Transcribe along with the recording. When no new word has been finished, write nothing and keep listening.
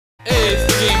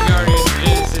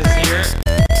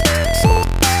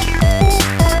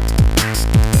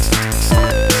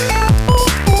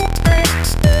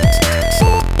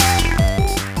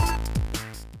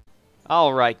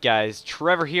Alright guys,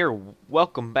 Trevor here.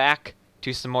 Welcome back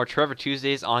to some more Trevor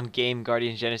Tuesdays on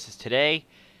GameGuardians Genesis today.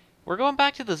 We're going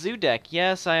back to the zoo deck.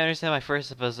 Yes, I understand my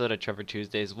first episode of Trevor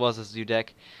Tuesdays was a zoo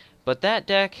deck, but that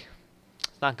deck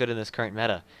is not good in this current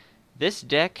meta. This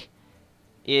deck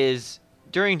is,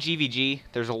 during GVG,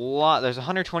 there's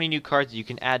 120 new cards you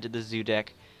can add to the zoo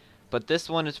deck, but this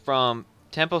one is from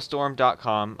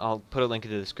tempostorm.com. I'll put a link in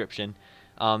the description.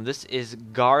 This is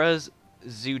Gara's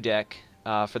zoo deck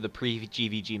for the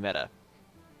pre-GVG meta,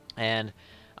 and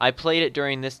I played it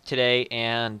during this today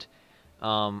and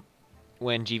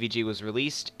when GVG was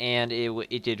released, and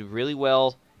it did really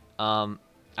well. I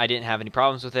didn't have any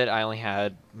problems with it. I only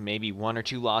had maybe 1 or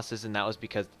 2 losses, and that was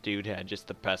because the dude had just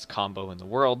the best combo in the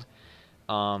world.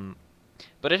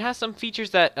 But it has some features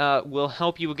that will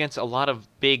help you against a lot of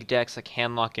big decks like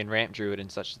Handlock and Ramp Druid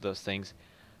and such of those things,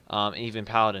 even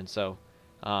Paladin. So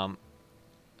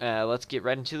let's get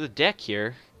right into the deck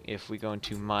here. If we go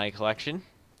into my collection,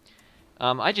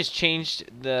 I just changed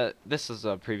this is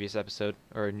a previous episode,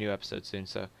 or a new episode soon,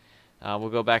 so we'll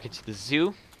go back into the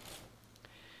zoo.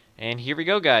 And here we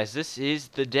go, guys. This is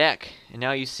the deck, and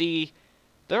now you see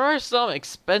there are some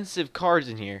expensive cards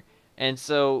in here, and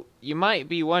so you might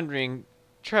be wondering,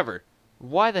 Trevor,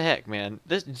 why the heck, man?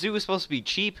 This zoo is supposed to be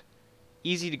cheap,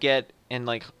 easy to get, and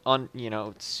like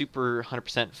super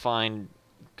 100% fine,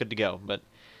 good to go, but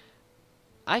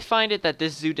I find it that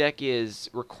this zoo deck is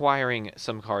requiring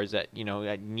some cards that,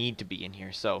 that need to be in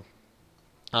here. So,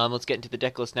 let's get into the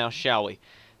deck list now, shall we?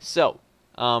 So,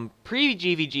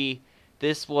 pre-GVG,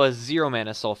 this was 0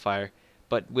 mana Soulfire,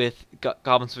 but with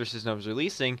Goblins vs. Gnomes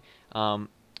releasing,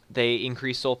 they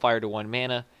increased Soulfire to 1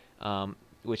 mana,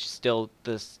 which still,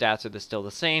 the stats are still the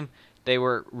same. They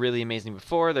were really amazing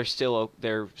before. They're still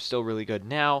really good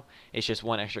now. It's just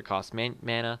 1 extra cost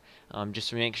mana. Just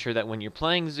to make sure that when you're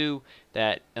playing Zoo,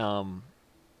 that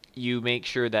you make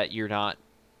sure that you're not,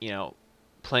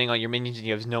 playing on your minions and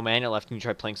you have no mana left, and you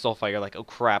try playing Soulfire. You're like, oh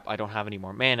crap, I don't have any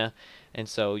more mana, and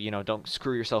so don't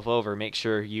screw yourself over. Make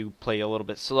sure you play a little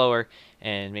bit slower,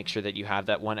 and make sure that you have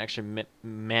that 1 extra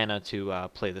mana to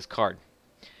play this card.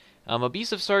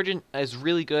 Abusive Sergeant is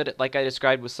really good, like I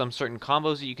described, with some certain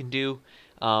combos that you can do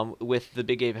with the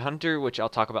Big Game Hunter, which I'll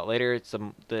talk about later. It's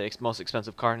the most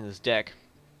expensive card in this deck.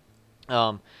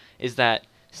 Is that,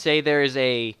 say there is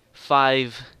a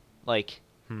 5, let's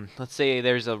say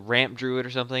there's a Ramp Druid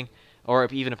or something, or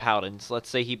even a Paladin. So let's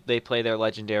say they play their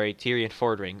legendary Tyrian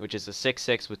Fordring, which is a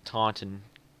 6/6 with Taunt and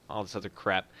all this other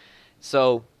crap.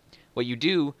 So what you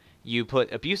do, you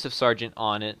put Abusive Sergeant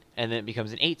on it, and then it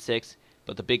becomes an 8/6.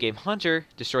 But the Big Game Hunter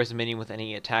destroys a minion with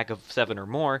any attack of 7 or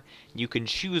more. You can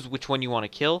choose which one you want to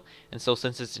kill, and so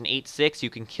since it's an 8/6,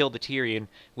 you can kill the Tyrian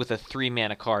with a 3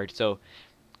 mana card. So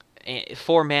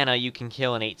 4 mana you can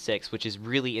kill an 8/6, which is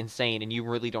really insane, and you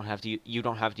really don't have to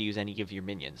use any of your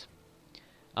minions.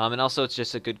 And also it's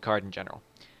just a good card in general.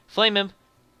 Flame Imp,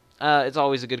 it's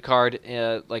always a good card.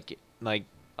 Like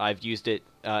I've used it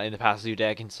in the past zoo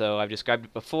deck, and so I've described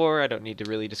it before. I don't need to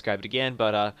really describe it again,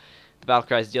 but the battle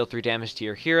cries deal 3 damage to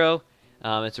your hero.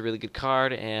 It's a really good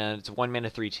card, and it's a 1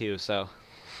 mana 3/2, so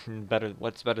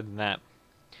what's better than that?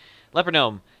 Leper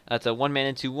Gnome, it's a 1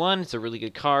 mana 2/1. It's a really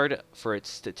good card for its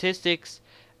statistics,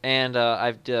 and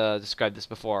I've described this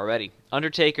before already.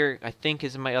 Undertaker, I think,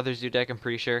 is in my other zoo deck, I'm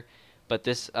pretty sure, but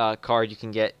this card you can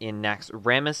get in Nax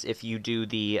Ramus if you do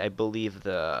I believe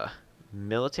the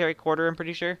military quarter, I'm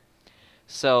pretty sure.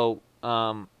 So,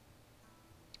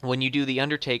 when you get the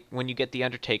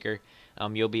Undertaker,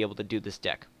 you'll be able to do this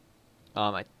deck.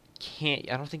 I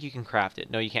don't think you can craft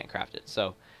it. No, you can't craft it.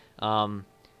 So,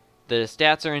 the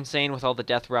stats are insane with all the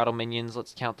Death Rattle minions.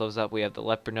 Let's count those up. We have the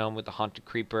Leper Gnome with the Haunted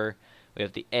Creeper. We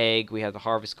have the Egg. We have the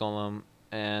Harvest Golem,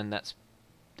 and that's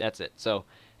it. So,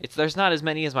 there's not as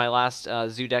many as my last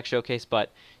zoo deck showcase,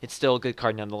 but it's still a good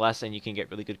card nonetheless, and you can get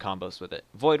really good combos with it.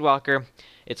 Voidwalker,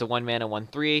 it's a 1 mana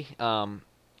 1/3.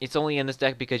 It's only in this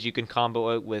deck because you can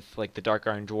combo it with like the Dark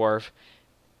Iron Dwarf,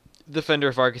 the Fender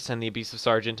of Argus, and the Abusive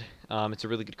Sergeant. It's a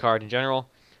really good card in general,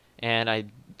 and I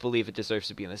believe it deserves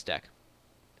to be in this deck.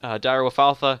 Direwolf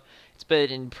Alpha, it's been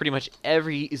in pretty much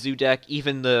every zoo deck,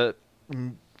 even the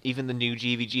new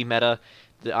GVG meta.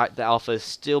 The Alpha is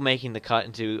still making the cut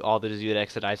into all the zoo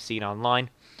decks that I've seen online,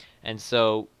 and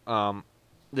so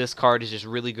this card is just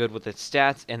really good with its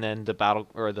stats, and then the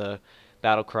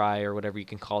battle cry, or whatever you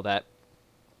can call that,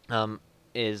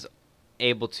 is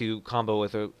able to combo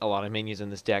with a lot of minions in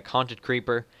this deck. Haunted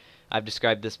Creeper, I've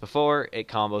described this before. It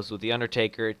combos with the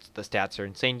Undertaker. The stats are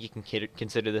insane. You can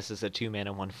consider this as a 2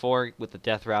 mana 1/4 with the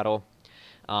Death Rattle.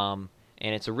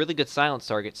 and it's a really good silence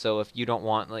target. So if you don't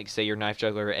want, like, say your Knife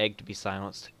Juggler or Egg to be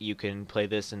silenced, you can play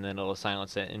this and then it'll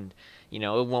silence it, and you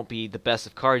know, it won't be the best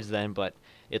of cards then, but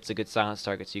it's a good silence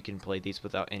target, so you can play these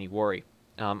without any worry.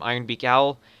 Ironbeak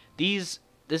Owl, this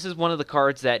is one of the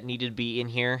cards that needed to be in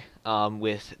here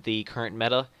with the current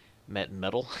meta,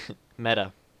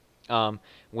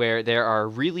 where there are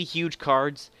really huge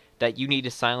cards that you need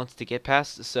to silence to get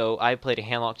past. So I played a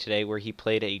handlock today where he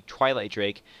played a Twilight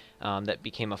Drake that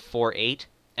became a 4/8,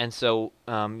 and so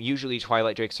usually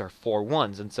Twilight Drakes are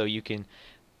 4/1s, and so you can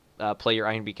play your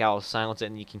Ironbeak Owl, silence it,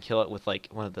 and you can kill it with like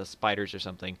one of the spiders or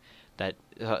something that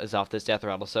is off this Death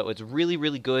Rattle. So it's really,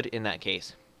 really good in that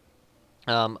case.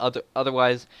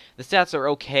 Otherwise, the stats are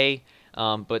okay,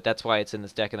 but that's why it's in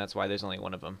this deck, and that's why there's only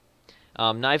one of them.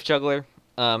 Knife Juggler,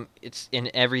 it's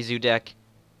in every zoo deck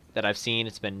that I've seen.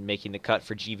 It's been making the cut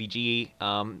for GVG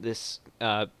this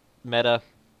meta,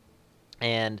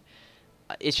 and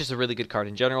it's just a really good card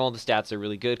in general. The stats are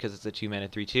really good because it's a 2-mana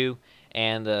 3/2,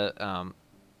 and the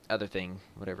other thing,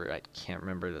 whatever, I can't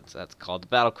remember, that's called the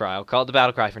Battle Cry. I'll call it the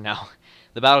Battle Cry for now.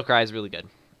 The Battle Cry is really good.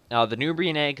 The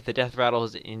Nubian Egg, the Death Rattle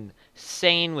is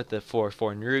insane with the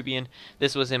 4/4 Nubian.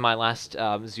 This was in my last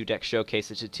zoo deck showcase.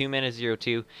 It's a 2-mana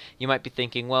 0/2. You might be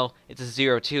thinking, well, it's a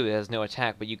 0/2, it has no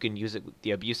attack, but you can use it with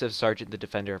the Abusive Sergeant, the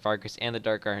Defender of Argus, and the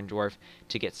Dark Iron Dwarf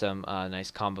to get some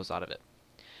nice combos out of it.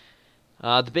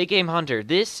 The Big Game Hunter.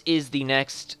 This is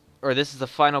the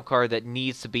final card that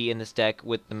needs to be in this deck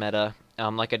with the meta.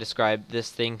 Like I described,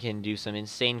 this thing can do some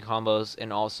insane combos,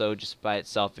 and also just by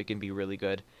itself, it can be really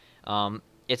good.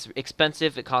 It's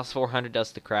expensive. It costs 400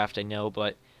 dust to craft, I know,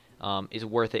 but is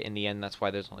worth it in the end. That's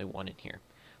why there's only one in here.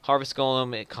 Harvest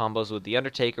Golem, it combos with the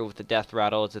Undertaker with the Death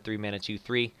Rattle. It's a 3-mana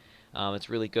 2/3. It's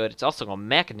really good. It's also a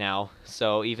mech now,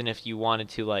 so even if you wanted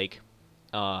to, like,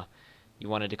 you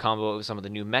wanted to combo it with some of the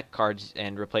new mech cards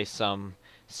and replace some,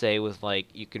 say, with, like,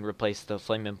 you can replace the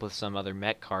Flame Imp with some other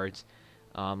mech cards,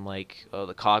 like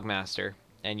the Cogmaster,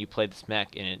 and you play this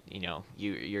mech, and it, you know,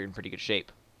 you're in pretty good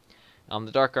shape.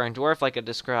 The Dark Iron Dwarf, like I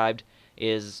described,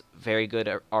 is very good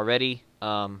already,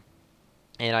 and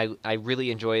I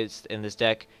really enjoy it in this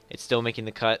deck. It's still making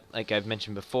the cut, like I've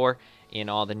mentioned before, in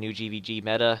all the new GVG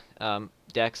meta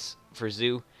decks for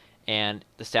Zoo, and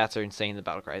the stats are insane. The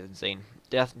Battle Cry is insane.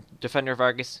 Defender of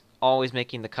Argus, always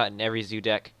making the cut in every Zoo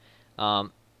deck.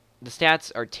 The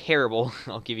stats are terrible,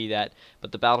 I'll give you that,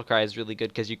 but the Battle Cry is really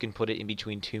good because you can put it in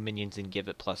between 2 minions and give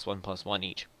it +1/+1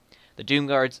 each. The Doom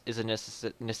Guards is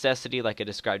a necessity, like I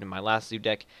described in my last zoo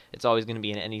deck. It's always going to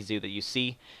be in any zoo that you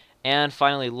see. And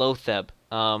finally, Lotheb.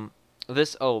 Let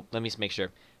me just make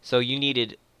sure. So you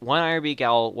needed 1 Ironbeak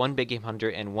Owl, 1 Big Game Hunter,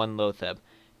 and 1 Lotheb.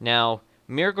 Now,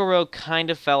 Miracle Rogue kind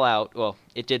of fell out. Well,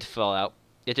 it did fall out.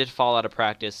 It did fall out of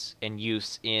practice and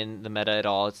use in the meta at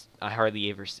all. I hardly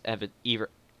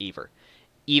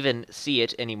even see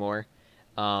it anymore,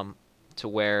 to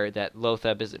where that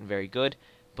Lotheb isn't very good.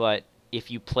 But if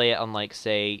you play it on, like,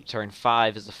 say, turn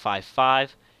 5 is a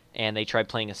 5/5, and they try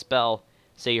playing a spell,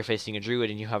 say you're facing a Druid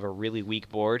and you have a really weak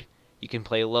board, you can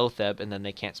play Lotheb, and then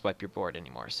they can't swipe your board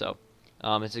anymore. So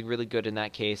it's really good in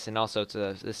that case, and also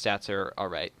the stats are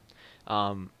alright.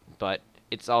 But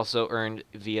it's also earned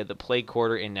via the Plague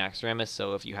Quarter in Naxxramas,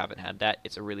 so if you haven't had that,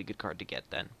 it's a really good card to get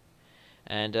then.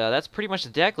 And that's pretty much the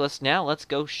deck list. Now let's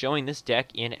go showing this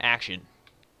deck in action.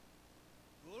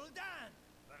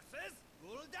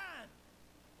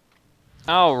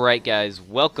 Alright guys,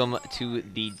 welcome to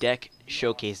the deck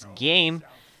showcase game,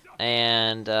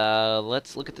 and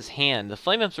let's look at this hand. The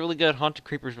Flame Imp's really good, Haunted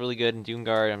Creeper's really good, and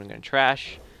Doomguard I'm going to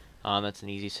trash. That's an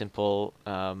easy, simple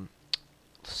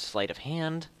sleight of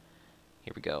hand.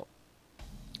 Here we go.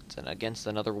 It's against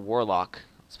another Warlock.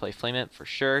 Let's play Flame Imp for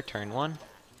sure, turn 1.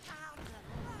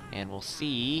 And we'll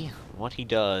see what he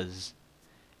does.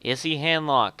 Is he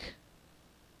Handlock?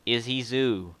 Is he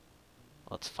Zoo?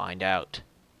 Let's find out.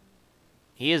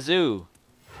 He is Zoo.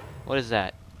 What is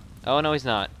that? Oh, no, he's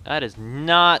not. That is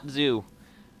not Zoo.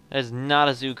 That is not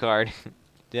a Zoo card.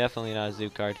 Definitely not a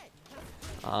Zoo card.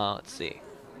 Let's see.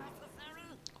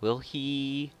 Will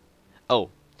he... Oh,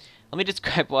 let me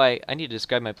describe why... I need to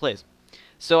describe my plays.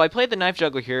 So I played the Knife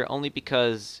Juggler here only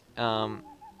because... oh,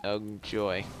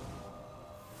 joy.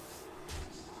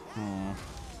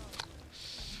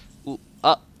 Ooh,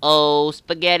 uh-oh,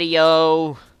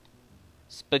 Spaghetti-O!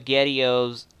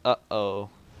 Spaghetti-O's, uh-oh.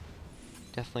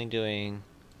 Definitely doing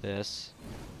this.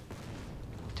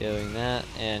 Doing that,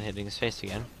 and hitting his face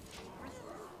again.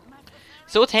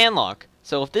 So it's Handlock.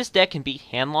 So if this deck can beat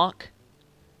Handlock,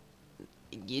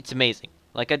 it's amazing.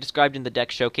 Like I described in the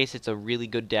deck showcase, it's a really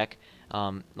good deck.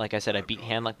 Like I said, I beat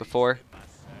Handlock before.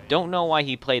 Don't know why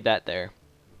he played that there.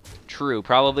 True,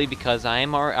 probably because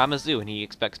I'm a zoo and he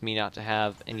expects me not to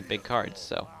have any big cards,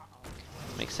 so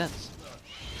makes sense.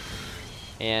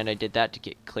 And I did that to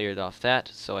get cleared off that,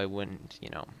 so I wouldn't, you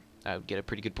know, I would get a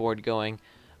pretty good board going.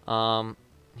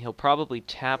 He'll probably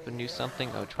tap and do something.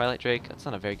 Oh, Twilight Drake. That's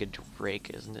not a very good Drake,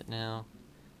 isn't it now?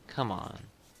 Come on.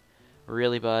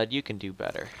 Really, bud? You can do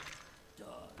better.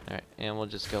 Alright, and we'll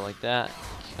just go like that.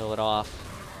 Kill it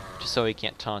off. Just so he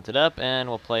can't taunt it up, and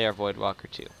we'll play our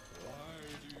Voidwalker too.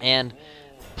 And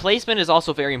placement is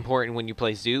also very important when you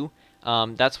play Zoo.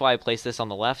 That's why I place this on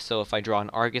the left, so if I draw an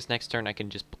Argus next turn, I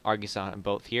can just Argus on them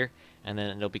both here, and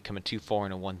then it'll become a 2-4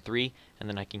 and a 1-3, and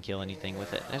then I can kill anything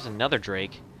with it. There's another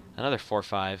Drake, another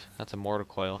 4-5. That's a Mortal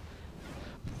Coil.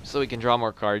 So we can draw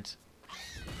more cards.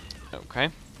 Okay.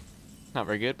 Not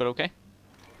very good, but okay.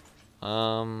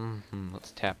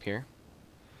 Let's tap here.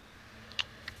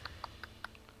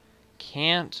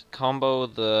 Can't combo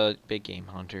the big game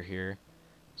hunter here.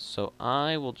 So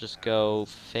I will just go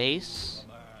face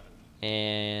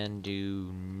and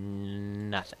do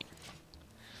nothing.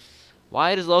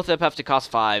 Why does Lothep have to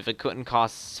cost 5? It couldn't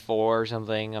cost 4 or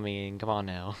something. I mean, come on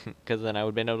now. Because then I would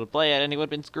have been able to play it and he would have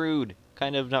been screwed.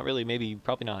 Kind of, not really, maybe,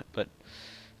 probably not. But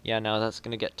yeah, no, that's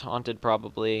going to get taunted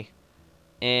probably.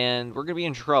 And we're going to be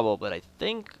in trouble, but I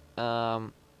think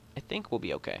we'll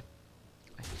be okay.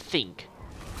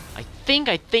 I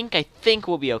think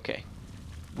we'll be okay.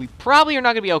 We probably are not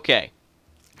going to be okay.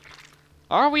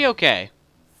 Are we okay?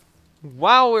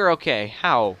 Wow, we're okay.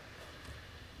 How?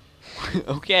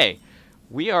 Okay.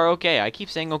 We are okay. I keep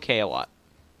saying okay a lot.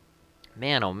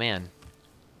 Man, oh man.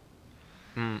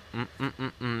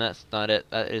 That's not it.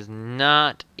 That is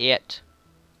not it.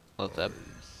 Lotheb.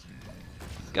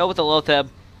 Go with the Lotheb,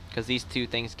 because these two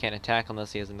things can't attack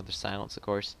unless he has another silence, of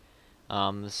course.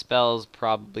 The spells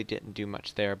probably didn't do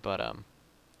much there, but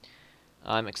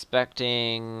I'm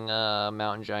expecting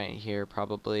Mountain Giant here,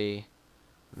 probably.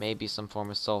 Maybe some form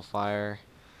of Soulfire.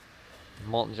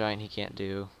 Molten Giant he can't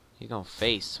do. He's gonna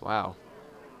face. Wow.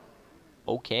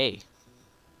 Okay.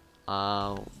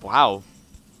 Wow.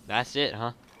 That's it,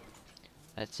 huh?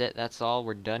 That's it. That's all.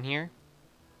 We're done here.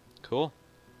 Cool.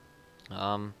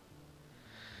 Wow,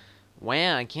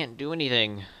 I can't do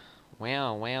anything.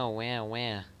 Wow.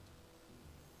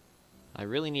 I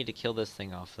really need to kill this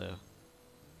thing off, though.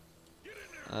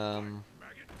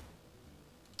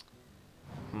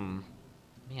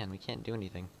 Man, we can't do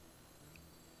anything.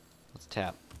 Let's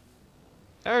tap.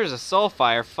 There's a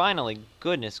Soulfire, finally.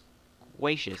 Goodness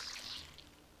gracious.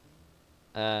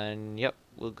 And, yep,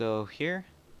 we'll go here.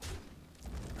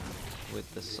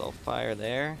 With the Soulfire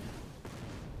there.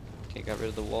 Okay, got rid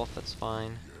of the wolf, that's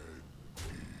fine.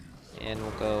 And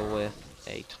we'll go with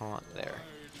a taunt there.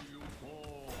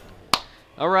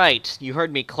 Alright, you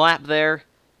heard me clap there.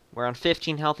 We're on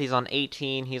 15 health, he's on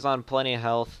 18. He's on plenty of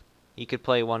health. He could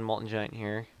play one Molten Giant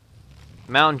here.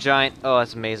 Mountain Giant, oh,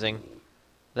 that's amazing.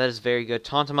 That is very good.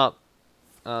 Taunt him up.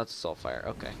 Oh, it's Soulfire,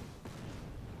 okay.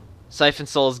 Siphon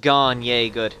Soul is gone, yay,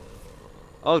 good.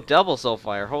 Oh, double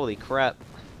Soulfire, holy crap.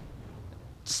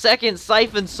 Second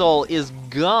Siphon Soul is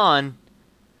gone.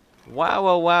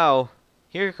 Wow.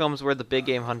 Here comes where the big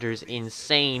game hunter's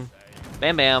insane.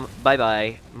 Bam bam, bye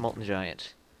bye, Molten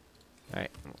Giant.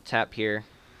 Alright, we'll tap here.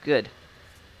 Good.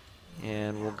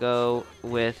 And we'll go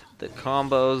with the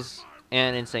combos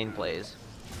and insane plays.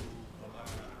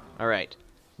 Alright.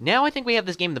 Now I think we have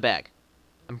this game in the bag.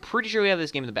 I'm pretty sure we have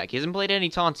this game in the bag. He hasn't played any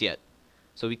taunts yet.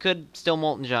 So we could still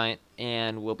Molten Giant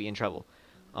and we'll be in trouble.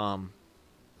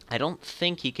 I don't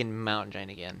think he can Mountain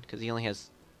Giant again, because he only has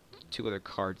 2 other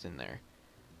cards in there.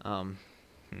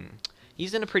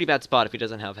 He's in a pretty bad spot if he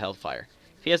doesn't have Hellfire.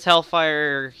 If he has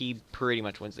Hellfire, he pretty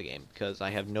much wins the game, because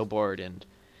I have no board and...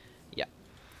 yeah.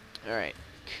 Alright.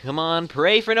 Come on,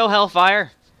 pray for no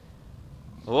Hellfire!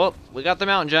 Oh, we got the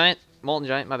Mountain Giant. Molten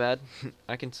Giant, my bad.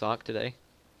 I can sock today.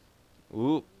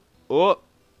 Ooh. Oh!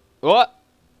 What?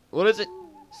 What is it?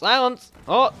 Silence!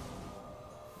 Oh!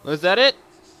 Was that it?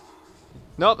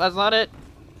 Nope, that's not it.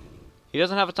 He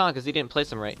doesn't have a taunt because he didn't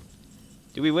place him right.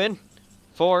 Do we win?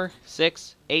 4,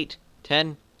 6, 8,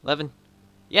 10, 11.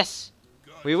 Yes!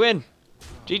 We win!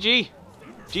 GG!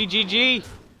 GGG!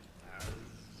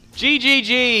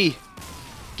 GGG!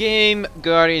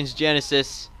 GameGuardians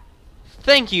Genesis.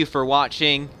 Thank you for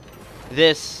watching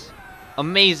this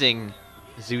amazing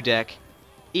Zoo deck.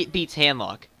 It beats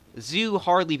Handlock. Zoo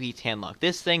hardly beats Handlock.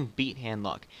 This thing beat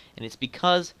Handlock. And it's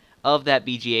because of that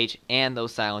BGH and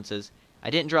those silences. I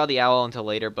didn't draw the owl until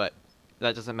later, but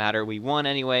that doesn't matter. We won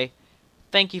anyway.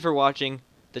 Thank you for watching.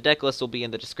 The deck list will be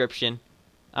in the description.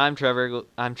 I'm Trevor.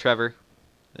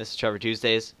 This is Trevor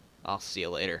Tuesdays. I'll see you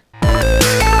later.